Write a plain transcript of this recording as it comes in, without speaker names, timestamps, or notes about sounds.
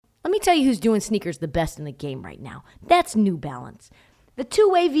Let me tell you who's doing sneakers the best in the game right now. That's New Balance. The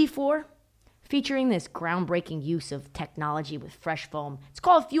two-way V4, featuring this groundbreaking use of technology with fresh foam. It's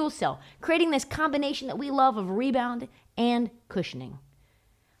called Fuel Cell, creating this combination that we love of rebound and cushioning.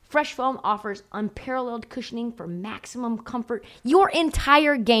 Fresh foam offers unparalleled cushioning for maximum comfort your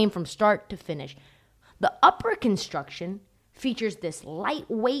entire game from start to finish. The upper construction features this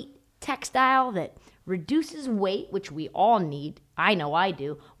lightweight textile that reduces weight, which we all need, I know I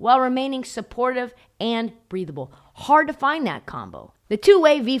do, while remaining supportive and breathable. Hard to find that combo. The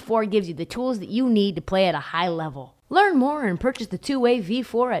two-way V4 gives you the tools that you need to play at a high level. Learn more and purchase the two-way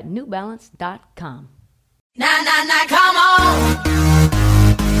V4 at newbalance.com. Nah, nah, nah, come on.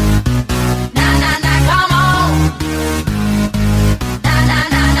 Nah, nah, nah, come on. Nah, nah,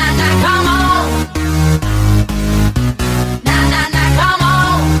 nah, nah, nah, come on. Nah, nah, nah, come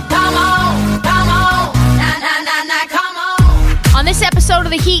on. Come on, come on. Nah, nah, nah, nah, come on. On this episode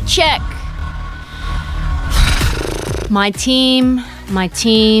of the Heat Check, my team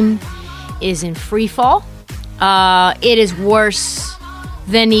is in free fall. It is worse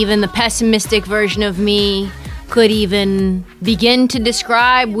than even the pessimistic version of me could even begin to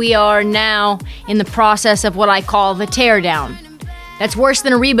describe. We are now in the process of what I call the teardown. That's worse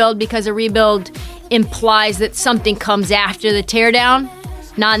than a rebuild because a rebuild implies that something comes after the teardown.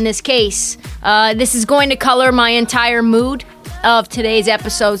 Not in this case. This is going to color my entire mood of today's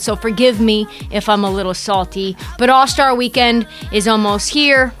episode, so forgive me if I'm a little salty. But All-Star Weekend is almost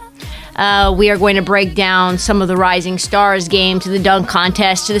here. We are going to break down some of the Rising Stars game, to the dunk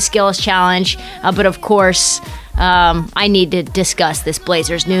contest, to the skills challenge. But of course, I need to discuss this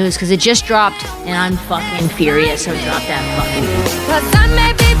Blazers news because it just dropped and I'm fucking furious. So drop that fucking news. 'Cause I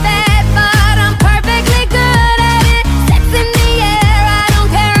may be bad, but I'm perfectly good at it. Sex in the air, I don't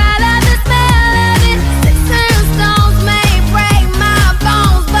care, I love the smell of it. Sticks and stones may break my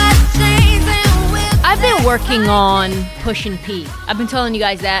bones, but chains and whips. I've been working on pushing P. I've been telling you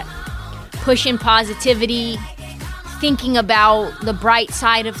guys that. Pushing positivity, thinking about the bright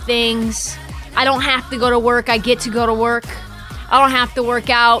side of things. I don't have to go to work, I get to go to work. I don't have to work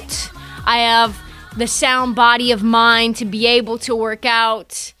out. I have the sound body of mind to be able to work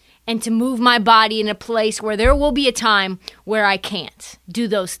out and to move my body in a place where there will be a time where I can't do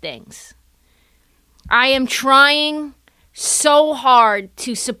those things. I am trying so hard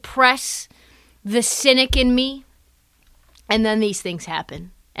to suppress the cynic in me, and then these things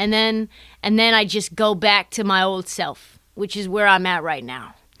happen. And then I just go back to my old self, which is where I'm at right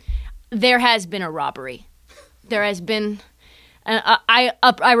now. There has been a robbery. There has been,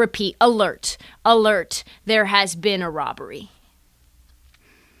 I repeat, alert. There has been a robbery.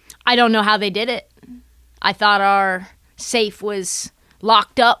 I don't know how they did it. I thought our safe was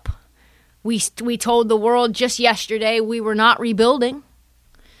locked up. We told the world just yesterday we were not rebuilding.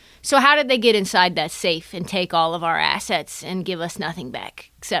 So how did they get inside that safe and take all of our assets and give us nothing back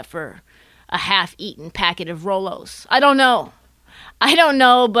except for a half-eaten packet of Rolos? I don't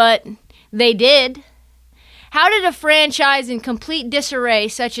know, but they did. How did a franchise in complete disarray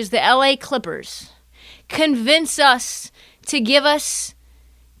such as the LA Clippers convince us to give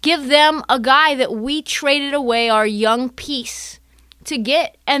them a guy that we traded away our young piece to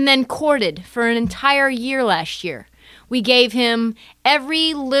get and then courted for an entire year last year? We gave him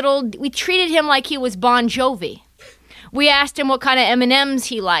we treated him like he was Bon Jovi. We asked him what kind of M&Ms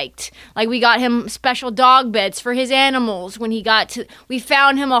he liked. Like we got him special dog beds for his animals when we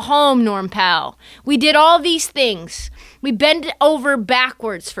found him a home, Norm Powell. We did all these things. We bent over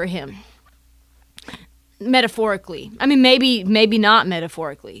backwards for him. Metaphorically. I mean, maybe not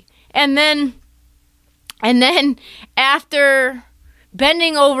metaphorically. And then after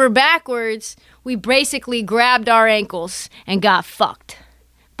bending over backwards, we basically grabbed our ankles and got fucked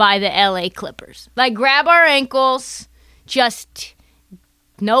by the LA Clippers. Like, grab our ankles, just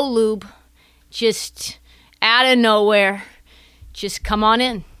no lube, just out of nowhere. Just come on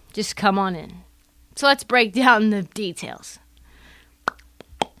in. So let's break down the details.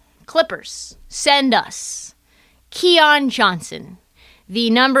 Clippers send us Keon Johnson,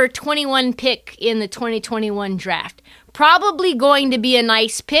 the number 21 pick in the 2021 draft. Probably going to be a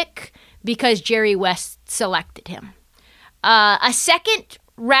nice pick because Jerry West selected him. A second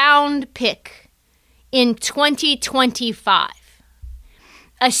round pick in 2025.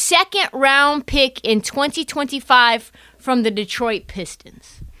 A second round pick in 2025 from the Detroit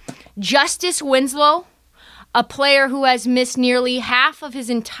Pistons. Justice Winslow, a player who has missed nearly half of his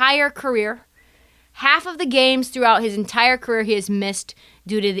entire career. Half of the games throughout his entire career he has missed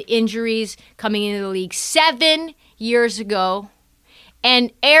due to the injuries coming into the league 7 years ago.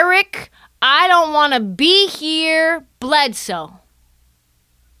 And Eric, I don't want to be here, Bledsoe.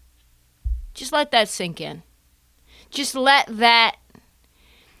 Just let that sink in. Just let that,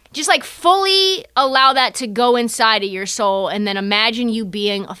 just like fully allow that to go inside of your soul, and then imagine you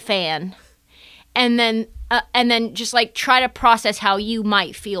being a fan. And then just like try to process how you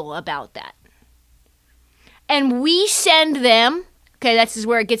might feel about that. And we send them, okay, this is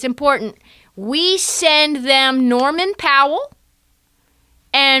where it gets important. We send them Norman Powell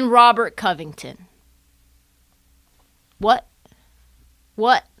and Robert Covington. What?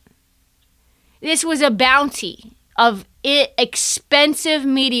 This was a bounty of expensive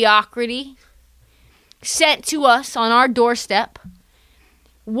mediocrity sent to us on our doorstep.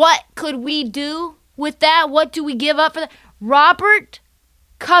 What could we do with that? What do we give up for that? Robert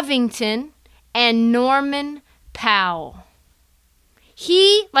Covington and Norman Powell.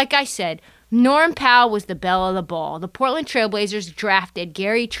 Like I said, Norman Powell was the belle of the ball. The Portland Trailblazers drafted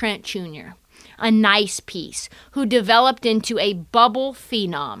Gary Trent Jr., a nice piece, who developed into a bubble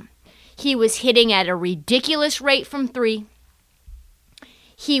phenom. He was hitting at a ridiculous rate from three.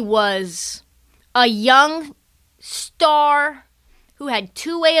 He was a young star who had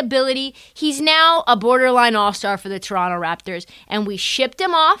two-way ability. He's now a borderline all-star for the Toronto Raptors, and we shipped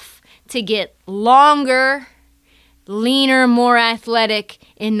him off to get longer, leaner, more athletic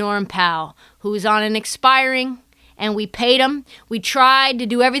in Norm Powell, who's on an expiring, and we paid him. We tried to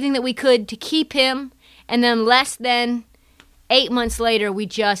do everything that we could to keep him, and then less than 8 months later, we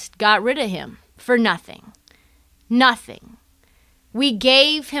just got rid of him for nothing. Nothing. We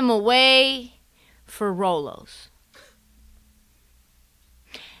gave him away for Rolos.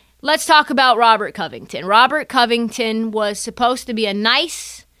 Let's talk about Robert Covington. Robert Covington was supposed to be a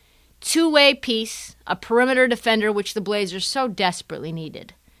nice two-way piece, a perimeter defender, which the Blazers so desperately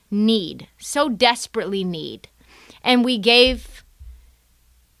need. And we gave,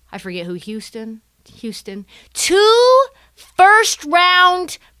 I forget who, Houston, 2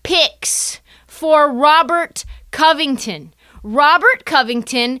 first-round picks for Robert Covington. Robert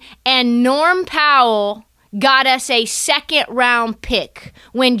Covington and Norm Powell got us a second-round pick.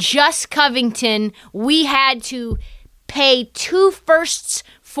 When just Covington, we had to pay 2 firsts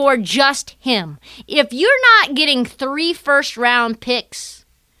for just him. If you're not getting 3 first-round picks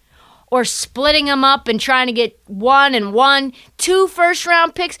or splitting them up and trying to get 1 and 1, 2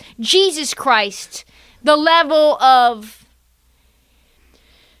 first-round picks, Jesus Christ, the level of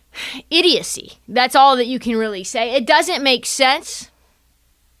idiocy. That's all that you can really say. It doesn't make sense.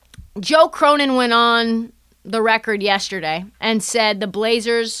 Joe Cronin went on the record yesterday and said the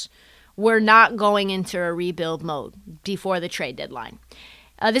Blazers were not going into a rebuild mode before the trade deadline.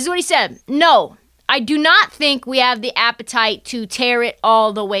 This is what he said. No, I do not think we have the appetite to tear it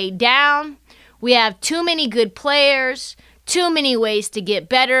all the way down. We have too many good players, too many ways to get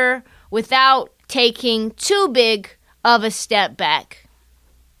better without taking too big of a step back.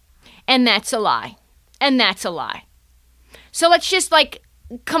 And that's a lie. So let's just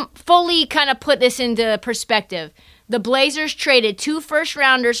fully kind of put this into perspective. The Blazers traded 2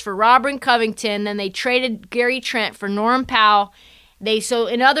 first-rounders for Robert Covington, then they traded Gary Trent for Norm Powell. So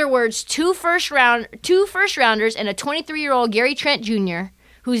in other words, 2 first-rounders and a 23-year-old Gary Trent Jr.,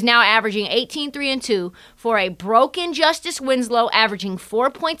 who's now averaging 18, 3, and 2, for a broken Justice Winslow averaging 4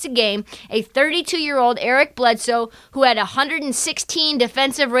 points a game, a 32-year-old Eric Bledsoe who had 116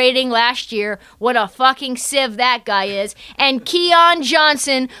 defensive rating last year, what a fucking sieve that guy is, and Keon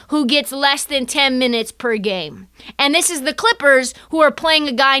Johnson, who gets less than 10 minutes per game. And this is the Clippers, who are playing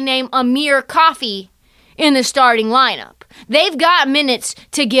a guy named Amir Coffey in the starting lineup. They've got minutes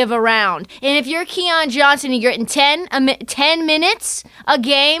to give around. And if you're Keon Johnson and you're getting 10 minutes a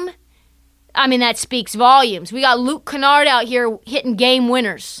game, I mean, that speaks volumes. We got Luke Kennard out here hitting game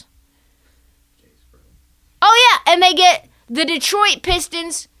winners. Oh, yeah, and they get the Detroit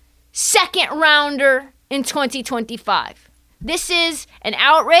Pistons second rounder in 2025. This is an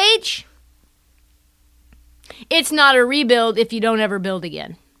outrage. It's not a rebuild if you don't ever build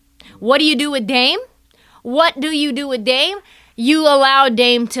again. What do you do with Dame? You allow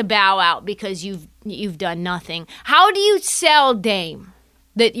Dame to bow out because you've done nothing. How do you sell Dame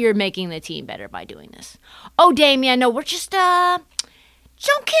that you're making the team better by doing this? Oh, Dame, yeah, no, we're just, don't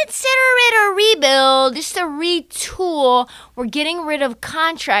consider it a rebuild, just a retool. We're getting rid of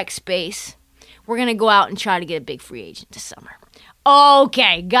contract space. We're going to go out and try to get a big free agent this summer.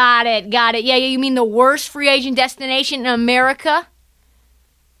 Okay, got it. Yeah, you mean the worst free agent destination in America?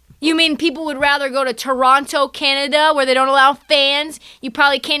 You mean people would rather go to Toronto, Canada, where they don't allow fans? You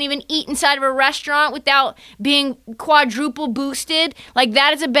probably can't even eat inside of a restaurant without being quadruple boosted. Like,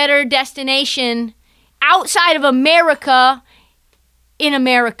 that is a better destination outside of America in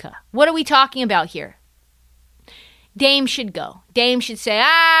America. What are we talking about here? Dame should go. Dame should say, all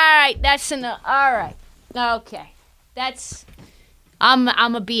right, that's enough. All right. Okay.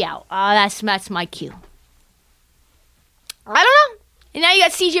 I'm a be out. That's my cue. I don't know. And now you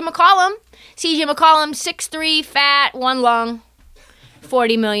got CJ McCollum. CJ McCollum, 6'3", fat, one lung,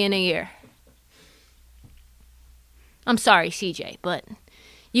 $40 million a year. I'm sorry, CJ, but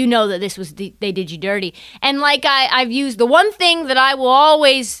you know that they did you dirty. And like I've used, the one thing that I will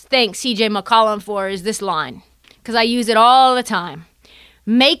always thank CJ McCollum for is this line, because I use it all the time.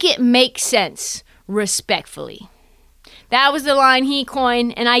 Make it make sense, respectfully. That was the line he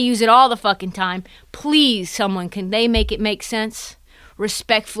coined, and I use it all the fucking time. Please, someone, can they make it make sense,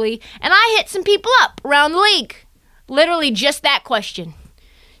 respectfully? And I hit some people up around the league. Literally just that question.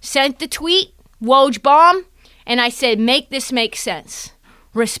 Sent the tweet, Woj bomb, and I said, make this make sense,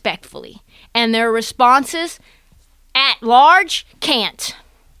 respectfully. And their responses, at large, can't.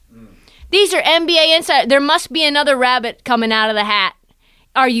 These are NBA insiders. There must be another rabbit coming out of the hat.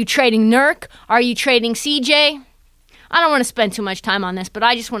 Are you trading Nurk? Are you trading CJ? I don't want to spend too much time on this, but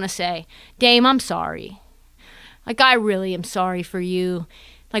I just want to say, Dame, I'm sorry. Like, I really am sorry for you.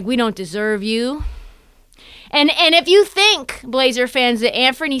 Like, we don't deserve you. And if you think, Blazer fans, that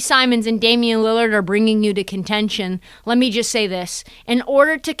Anthony Simons and Damian Lillard are bringing you to contention, let me just say this. In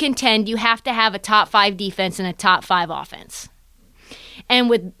order to contend, you have to have a top 5 defense and a top 5 offense.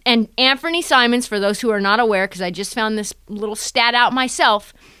 And Anthony Simons, for those who are not aware, because I just found this little stat out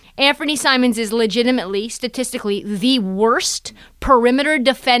myself, Anthony Simons is legitimately, statistically, the worst perimeter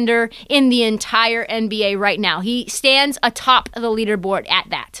defender in the entire NBA right now. He stands atop the leaderboard at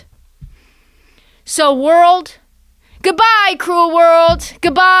that. So, world, goodbye, cruel world,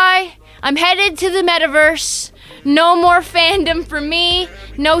 goodbye. I'm headed to the metaverse. No more fandom for me.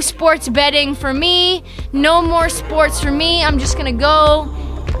 No sports betting for me. No more sports for me. I'm just going to go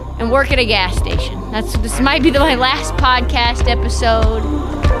and work at a gas station. This might be my last podcast episode.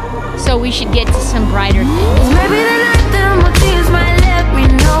 So we should get to some brighter things. Maybe the night that my tears might let me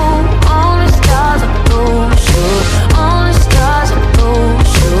know. All the stars are gold, sure. All the stars are gold,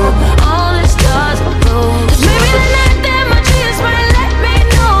 sure. All the stars are gold. Maybe the night that my tears might let me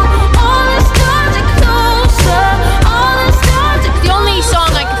know. All the stars are closer. All the stars are closer. The only song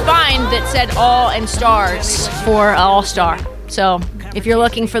I could find that said all and stars for All-Star. So if you're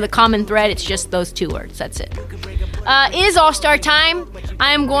looking for the common thread, it's just those 2 words. That's it. It is All-Star time.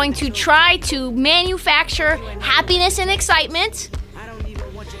 I am going to try to manufacture happiness and excitement.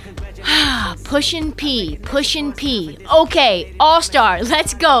 Pushing P. Okay, All-Star,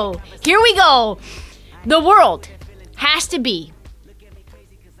 let's go. Here we go. The world has to be,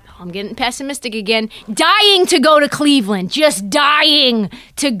 I'm getting pessimistic again, dying to go to Cleveland. Just dying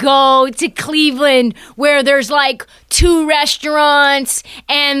to go to Cleveland, where there's like 2 restaurants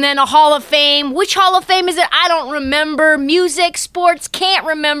and then a Hall of Fame. Which Hall of Fame is it? I don't remember. Music, sports, can't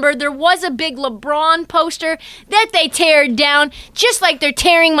remember. There was a big LeBron poster that they teared down, just like they're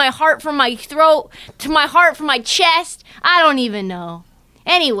tearing my heart from my throat to my heart from my chest. I don't even know.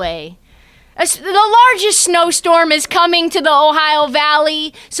 Anyway, the largest snowstorm is coming to the Ohio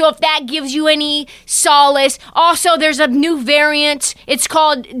Valley, so if that gives you any solace. Also, there's a new variant. It's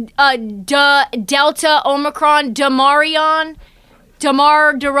called Delta Omicron DeRozan.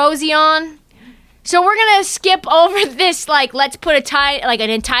 So we're going to skip over this, like, let's put an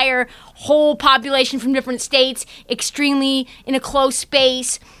entire whole population from different states extremely in a close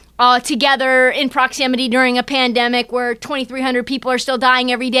space together in proximity during a pandemic where 2,300 people are still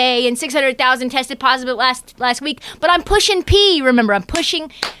dying every day and 600,000 tested positive last week. But I'm pushing P. Remember, I'm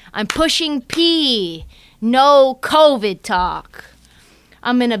pushing P. No COVID talk.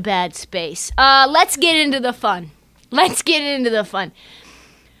 I'm in a bad space. Let's get into the fun.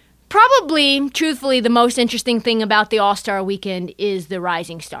 Probably, truthfully, the most interesting thing about the All-Star Weekend is the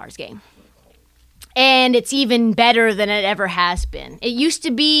Rising Stars game. And it's even better than it ever has been. It used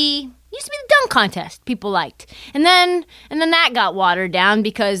to be the dunk contest people liked. And then that got watered down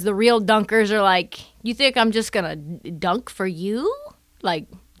because the real dunkers are like, you think I'm just going to dunk for you? Like,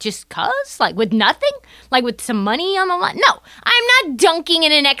 just cuz? Like, with nothing? Like, with some money on the line? No, I'm not dunking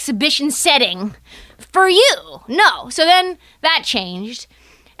in an exhibition setting for you. No. So then that changed.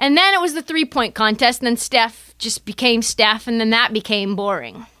 And then it was the 3-point contest, and then Steph just became Steph, and then that became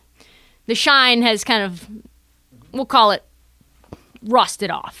boring. The shine has kind of, we'll call it, rusted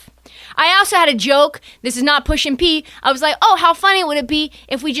off. I also had a joke. This is not pushing P. I was like, oh, how funny would it be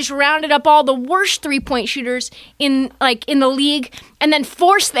if we just rounded up all the worst 3-point shooters in the league and then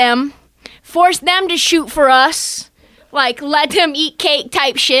force them to shoot for us, like let them eat cake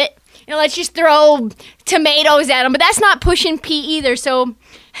type shit. You know, let's just throw tomatoes at them. But that's not pushing P either. So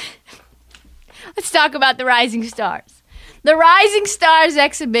Let's talk about the Rising Stars. The Rising Stars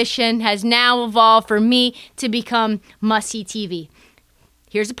exhibition has now evolved for me to become must-see TV.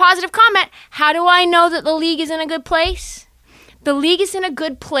 Here's a positive comment. How do I know that the league is in a good place? The league is in a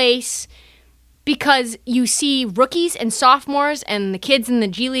good place because you see rookies and sophomores and the kids in the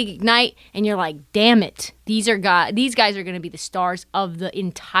G League Ignite, and you're like, damn it, these guys are going to be the stars of the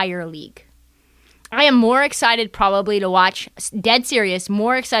entire league. I am more excited probably to watch, dead serious,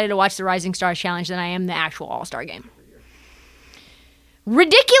 more excited to watch the Rising Stars Challenge than I am the actual All-Star Game.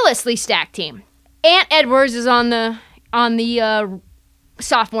 Ridiculously stacked team. Ant Edwards is on the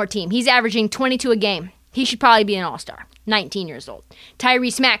sophomore team. He's averaging 22 a game. He should probably be an all-star. 19 years old.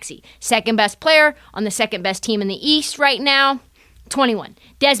 Tyrese Maxey, second best player on the second best team in the East right now, 21.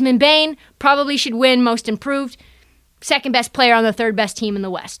 Desmond Bane probably should win most improved. Second best player on the third best team in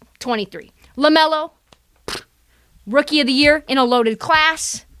the West, 23. LaMelo, rookie of the year in a loaded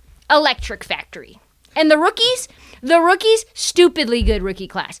class. Electric factory. And the rookies, stupidly good rookie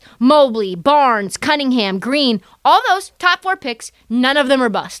class. Mobley, Barnes, Cunningham, Green, all those top 4 picks, none of them are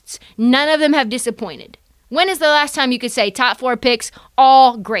busts. None of them have disappointed. When is the last time you could say top 4 picks,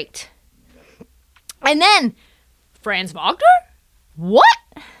 all great? And then, Franz Wagner? What?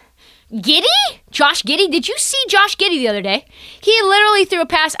 Giddey? Josh Giddey? Did you see Josh Giddey the other day? He literally threw a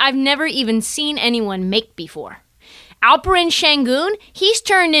pass I've never even seen anyone make before. Alperen Şengün, he's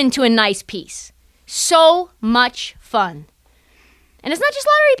turned into a nice piece. So much fun. And it's not just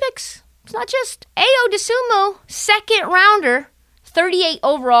lottery picks. It's not just Ayo Dosunmu, second rounder, 38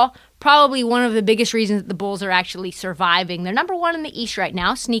 overall. Probably one of the biggest reasons that the Bulls are actually surviving. They're number 1 in the East right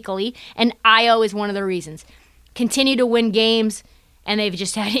now, sneakily, and Ayo is one of the reasons. Continue to win games, and they've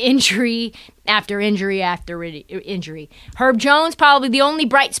just had injury after injury after injury. Herb Jones, probably the only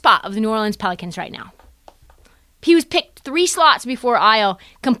bright spot of the New Orleans Pelicans right now. He was picked 3 slots before Ayo,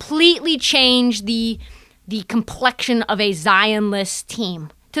 completely changed the complexion of a Zion-less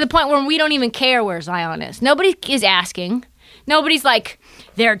team, to the point where we don't even care where Zion is. Nobody is asking. Nobody's like,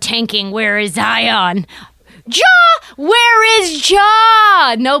 they're tanking, where is Zion? Ja, where is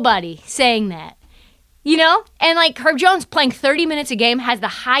Ja? Nobody saying that. You know? And like Herb Jones playing 30 minutes a game has the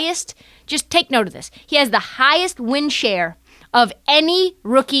highest, just take note of this, he has the highest win share of any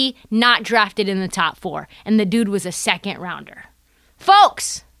rookie not drafted in the top 4. And the dude was a second rounder.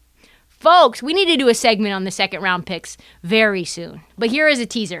 Folks, we need to do a segment on the second round picks very soon. But here is a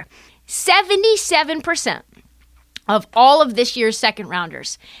teaser. 77% of all of this year's second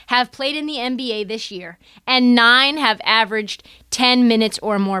rounders have played in the NBA this year, and 9 have averaged 10 minutes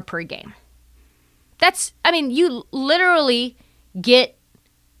or more per game. You literally get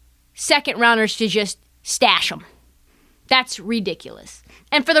second rounders to just stash them. That's ridiculous.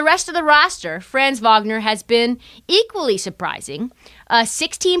 And for the rest of the roster, Franz Wagner has been equally surprising.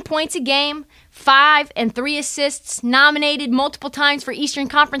 16 points a game, 5 and 3 assists, nominated multiple times for Eastern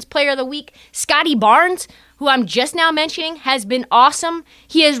Conference Player of the Week. Scotty Barnes, who I'm just now mentioning, has been awesome.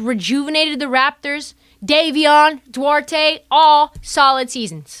 He has rejuvenated the Raptors. Davion, Duarte, all solid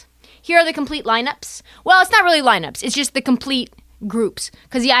seasons. Here are the complete lineups. Well, it's not really lineups. It's just the complete groups.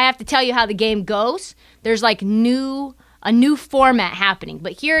 Because, I have to tell you how the game goes. There's like a new format happening.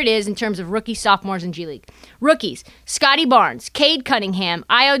 But here it is in terms of rookies, sophomores, and G League. Rookies, Scotty Barnes, Cade Cunningham,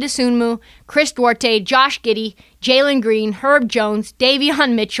 Ayo Dosunmu, Chris Duarte, Josh Giddey, Jalen Green, Herb Jones,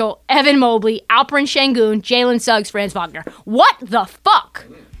 Davion Mitchell, Evan Mobley, Alperen Şengün, Jalen Suggs, Franz Wagner. What the fuck?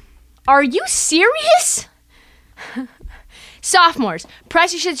 Are you serious? Sophomores,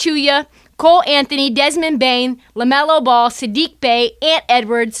 Precious Achiuwa, Cole Anthony, Desmond Bane, LaMelo Ball, Sadiq Bey, Ant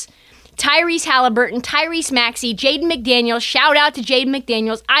Edwards, Tyrese Halliburton, Tyrese Maxey, Jaden McDaniels, shout out to Jaden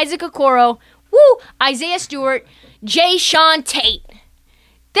McDaniels, Isaac Okoro, Isaiah Stewart, Jay Sean Tate.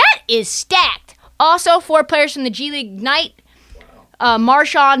 That is stacked. Also, 4 players from the G League Ignite.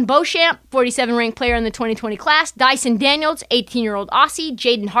 Marshawn Beauchamp, 47 ranked player in the 2020 class. Dyson Daniels, 18-year-old Aussie.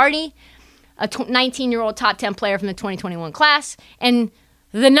 Jaden Hardy, a 19-year-old top 10 player from the 2021 class. And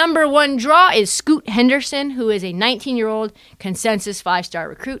the number 1 draw is Scoot Henderson, who is a 19-year-old consensus 5-star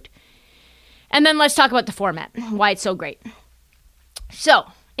recruit. And then let's talk about the format, why it's so great. So,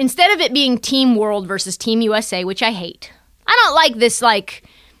 instead of it being Team World versus Team USA, which I hate, I don't like this,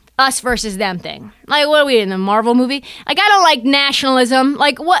 us versus them thing. Like, what are we in, the Marvel movie? I don't like nationalism.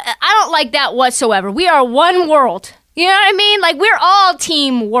 What? I don't like that whatsoever. We are one world. You know what I mean? We're all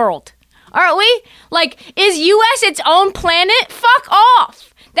Team World. Aren't we? Is US its own planet? Fuck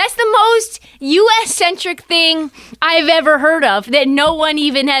off. That's the most U.S.-centric thing I've ever heard of that no one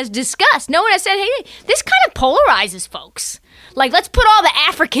even has discussed. No one has said, hey, this kind of polarizes folks. Let's put all the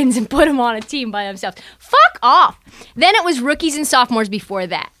Africans and put them on a team by themselves. Fuck off. Then it was rookies and sophomores before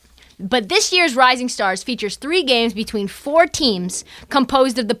that. But this year's Rising Stars features 3 games between 4 teams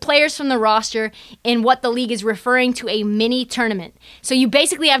composed of the players from the roster in what the league is referring to a mini tournament. So you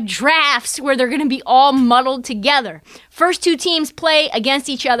basically have drafts where they're going to be all muddled together. First 2 teams play against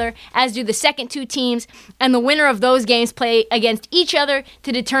each other, as do the second 2 teams, and the winner of those games play against each other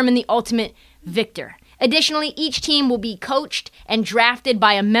to determine the ultimate victor. Additionally, each team will be coached and drafted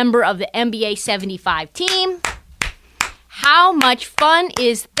by a member of the NBA 75 team. How much fun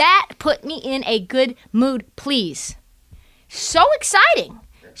is that? Put me in a good mood, please. So exciting.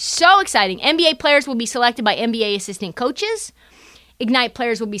 So exciting. NBA players will be selected by NBA assistant coaches. Ignite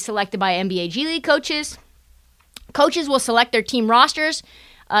players will be selected by NBA G League coaches. Coaches will select their team rosters.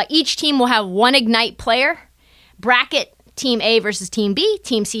 Each team will have 1 Ignite player. Bracket, Team A versus Team B,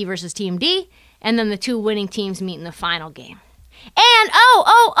 Team C versus Team D, and then the 2 winning teams meet in the final game. And,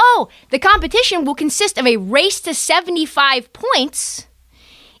 the competition will consist of a race to 75 points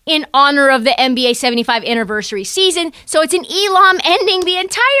in honor of the NBA 75 anniversary season, so it's an Elam ending the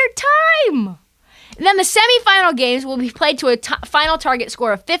entire time. And then the semifinal games will be played to a final target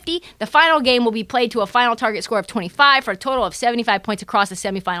score of 50. The final game will be played to a final target score of 25 for a total of 75 points across the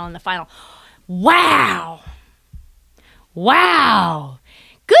semifinal and the final. Wow.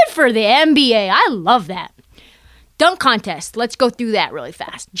 Good for the NBA. I love that. Dunk contest. Let's go through that really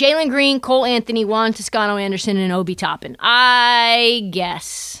fast. Jalen Green, Cole Anthony, Juan Toscano-Anderson, and Obi Toppin. I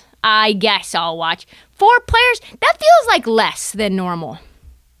guess I'll watch. 4 players? That feels like less than normal.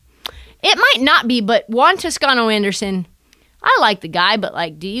 It might not be, but Juan Toscano-Anderson, I like the guy,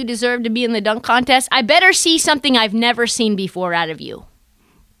 but do you deserve to be in the dunk contest? I better see something I've never seen before out of you.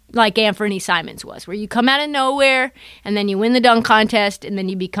 Like Anthony Simons was, where you come out of nowhere, and then you win the dunk contest, and then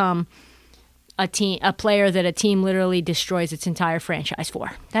you become a player that a team literally destroys its entire franchise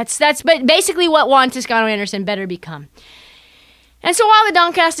for. That's basically what Juan Toscano-Anderson better become. And so while the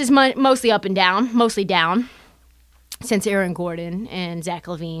dunk cast is mostly up and down, mostly down, since Aaron Gordon and Zach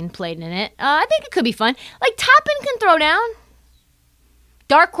LaVine played in it, I think it could be fun. Toppin can throw down.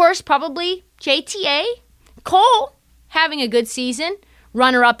 Dark horse, probably JTA. Cole, having a good season.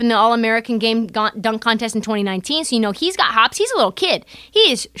 Runner-up in the All-American Game dunk contest in 2019, so he's got hops. He's a little kid.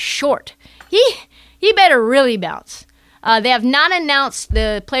 He is short. He better really bounce. They have not announced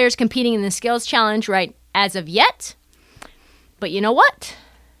the players competing in the skills challenge right as of yet. But you know what?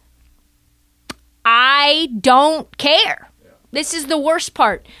 I don't care. This is the worst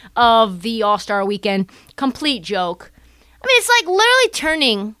part of the All-Star Weekend. Complete joke. I mean, it's like literally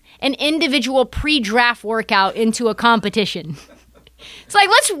turning an individual pre-draft workout into a competition. It's like,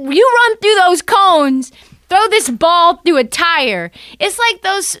 you run through those cones, throw this ball through a tire. It's like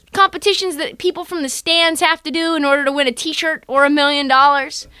those competitions that people from the stands have to do in order to win a t-shirt or $1 million.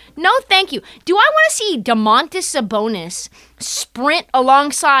 No, thank you. Do I want to see Domantas Sabonis sprint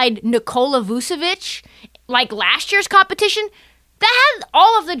alongside Nikola Vucevic like last year's competition? That had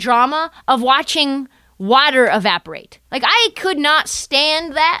all of the drama of watching water evaporate. I could not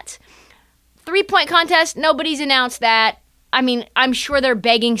stand that. 3-point contest, nobody's announced that. I mean, I'm sure they're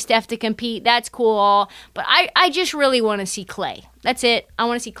begging Steph to compete. That's cool all. But I just really want to see Klay. That's it. I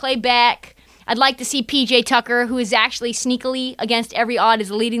want to see Klay back. I'd like to see PJ Tucker, who is actually sneakily against every odd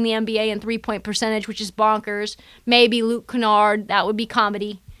is leading the NBA in 3-point percentage, which is bonkers. Maybe Luke Kennard. That would be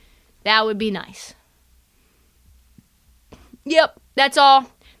comedy. That would be nice. Yep, that's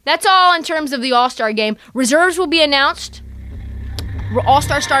all. That's all in terms of the All-Star game. Reserves will be announced.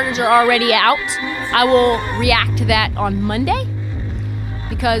 All-Star starters are already out. I will react to that on Monday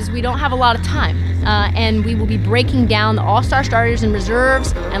because we don't have a lot of time. And we will be breaking down the All-Star starters and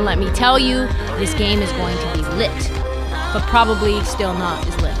reserves. And let me tell you, this game is going to be lit, but probably still not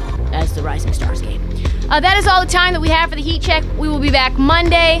as lit as the Rising Stars game. That is all the time that we have for the Heat Check. We will be back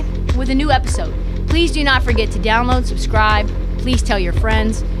Monday with a new episode. Please do not forget to download, subscribe. Please tell your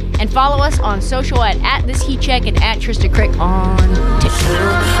friends. And follow us on social at @ThisHeatCheck and @TristaCrick on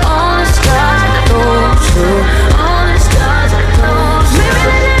TikTok. All the stars that go true. All the stars that go true.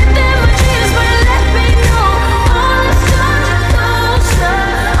 Maybe they let them my tears, but let me know. All the stars that go true.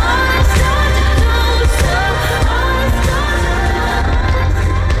 All the stars that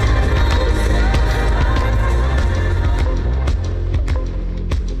go true. All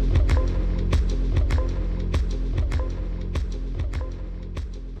the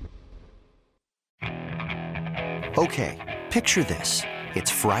Okay, picture this.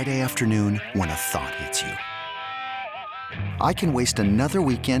 It's Friday afternoon when a thought hits you. I can waste another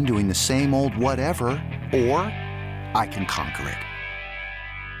weekend doing the same old whatever, or I can conquer it.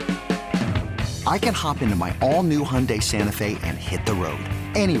 I can hop into my all-new Hyundai Santa Fe and hit the road.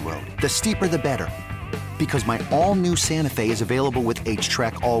 Any road. The steeper, the better. Because my all-new Santa Fe is available with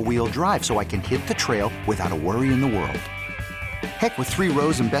H-Track all-wheel drive, so I can hit the trail without a worry in the world. Heck, with 3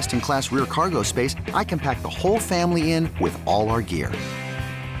 rows and best-in-class rear cargo space, I can pack the whole family in with all our gear.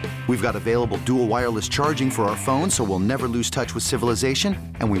 We've got available dual wireless charging for our phones, so we'll never lose touch with civilization,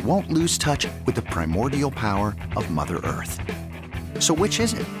 and we won't lose touch with the primordial power of Mother Earth. So which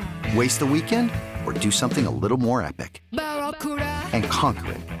is it? Waste the weekend or do something a little more epic? And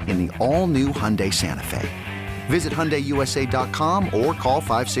conquer it in the all-new Hyundai Santa Fe. Visit HyundaiUSA.com or call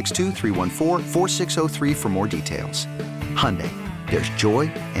 562-314-4603 for more details. Hyundai, there's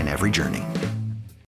joy in every journey.